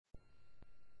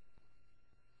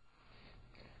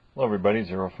Hello everybody,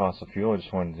 Zero Fossil Fuel. I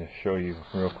just wanted to show you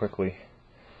real quickly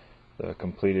the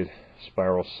completed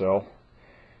spiral cell.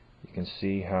 You can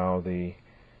see how the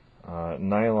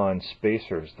nylon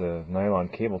spacers, the nylon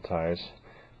cable ties,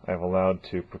 I've allowed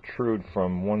to protrude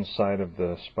from one side of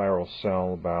the spiral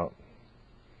cell about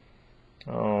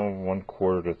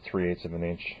 1/4 to 3/8 of an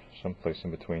inch, someplace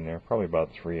in between there, probably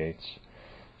about 3/8,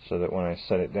 so that when I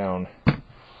set it down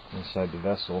inside the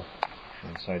vessel,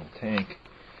 inside the tank,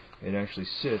 it actually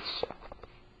sits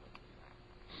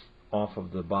off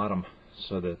of the bottom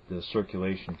so that the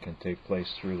circulation can take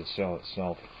place through the cell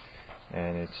itself,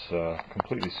 and it's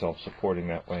completely self-supporting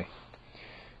that way.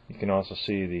 You can also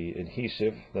see the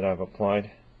adhesive that I've applied.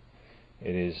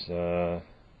 It is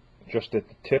just at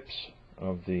the tips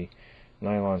of the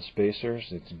nylon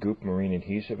spacers. It's goop marine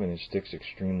adhesive and it sticks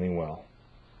extremely well.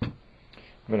 I'm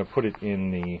going to put it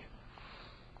in the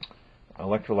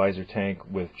electrolyzer tank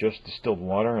with just distilled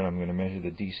water, and I'm going to measure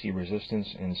the DC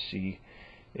resistance and see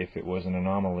if it was an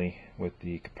anomaly with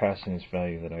the capacitance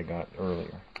value that I got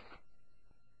earlier.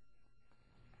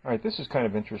 Alright, this is kind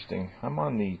of interesting. I'm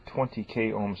on the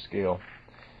 20k ohm scale,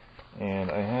 and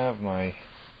I have my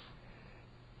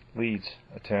leads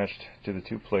attached to the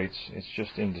two plates. It's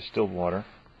just in distilled water,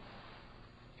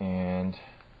 and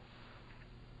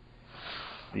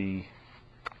the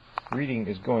reading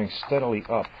is going steadily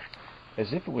up,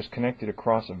 as if it was connected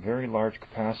across a very large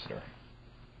capacitor.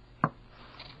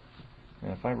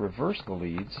 And if I reverse the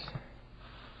leads,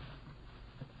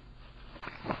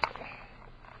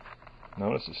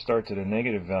 notice it starts at a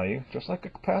negative value, just like a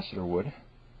capacitor would,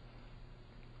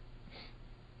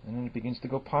 and then it begins to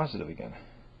go positive again.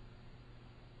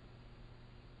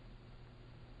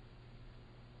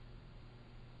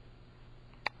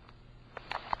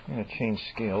 I'm going to change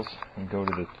scales and go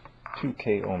to the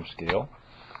 2k ohm scale.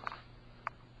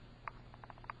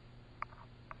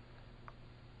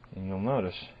 And you'll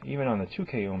notice, even on the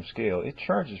 2k ohm scale, it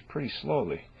charges pretty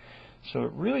slowly. So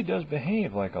it really does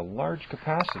behave like a large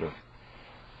capacitor.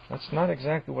 That's not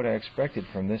exactly what I expected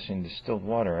from this in distilled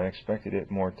water. I expected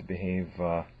it more to behave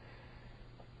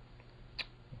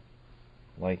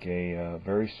like a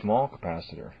very small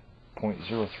capacitor,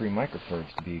 0.03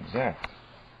 microfarads to be exact.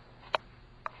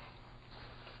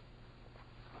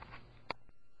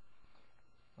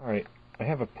 Alright, I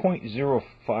have a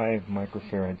 0.05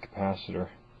 microfarad capacitor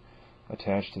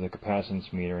attached to the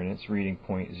capacitance meter, and it's reading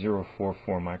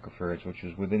 0.044 microfarads, which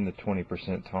is within the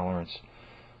 20% tolerance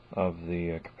of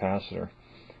the capacitor.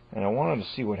 And I wanted to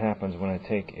see what happens when I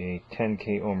take a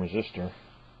 10k ohm resistor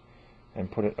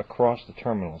and put it across the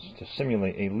terminals to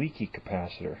simulate a leaky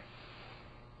capacitor,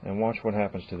 and watch what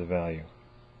happens to the value.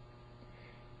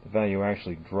 The value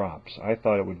actually drops. I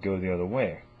thought it would go the other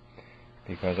way,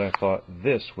 because I thought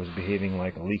this was behaving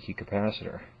like a leaky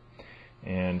capacitor,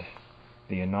 and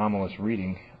the anomalous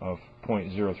reading of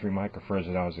 0.03 microfarads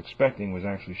that I was expecting was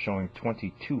actually showing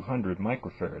 2200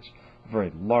 microfarads, a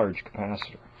very large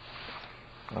capacitor.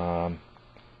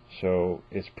 So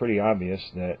it's pretty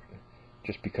obvious that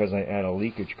just because I add a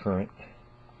leakage current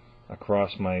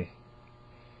across my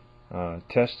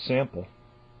test sample,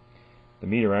 the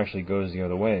meter actually goes the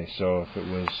other way. So if it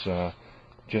was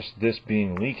just this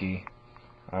being leaky,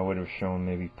 I would have shown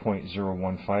maybe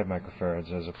 0.015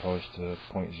 microfarads as opposed to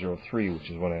 0.03, which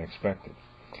is what I expected.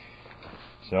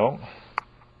 So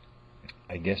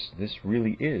I guess this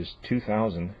really is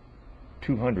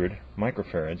 2200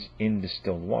 microfarads in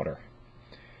distilled water.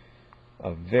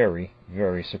 A very,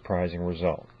 very surprising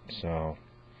result. So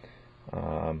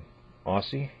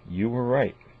Aussie, you were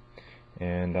right.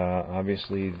 And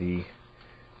obviously the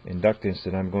inductance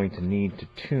that I'm going to need to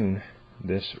tune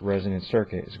this resonant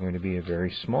circuit is going to be a very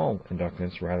small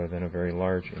inductance rather than a very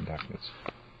large inductance.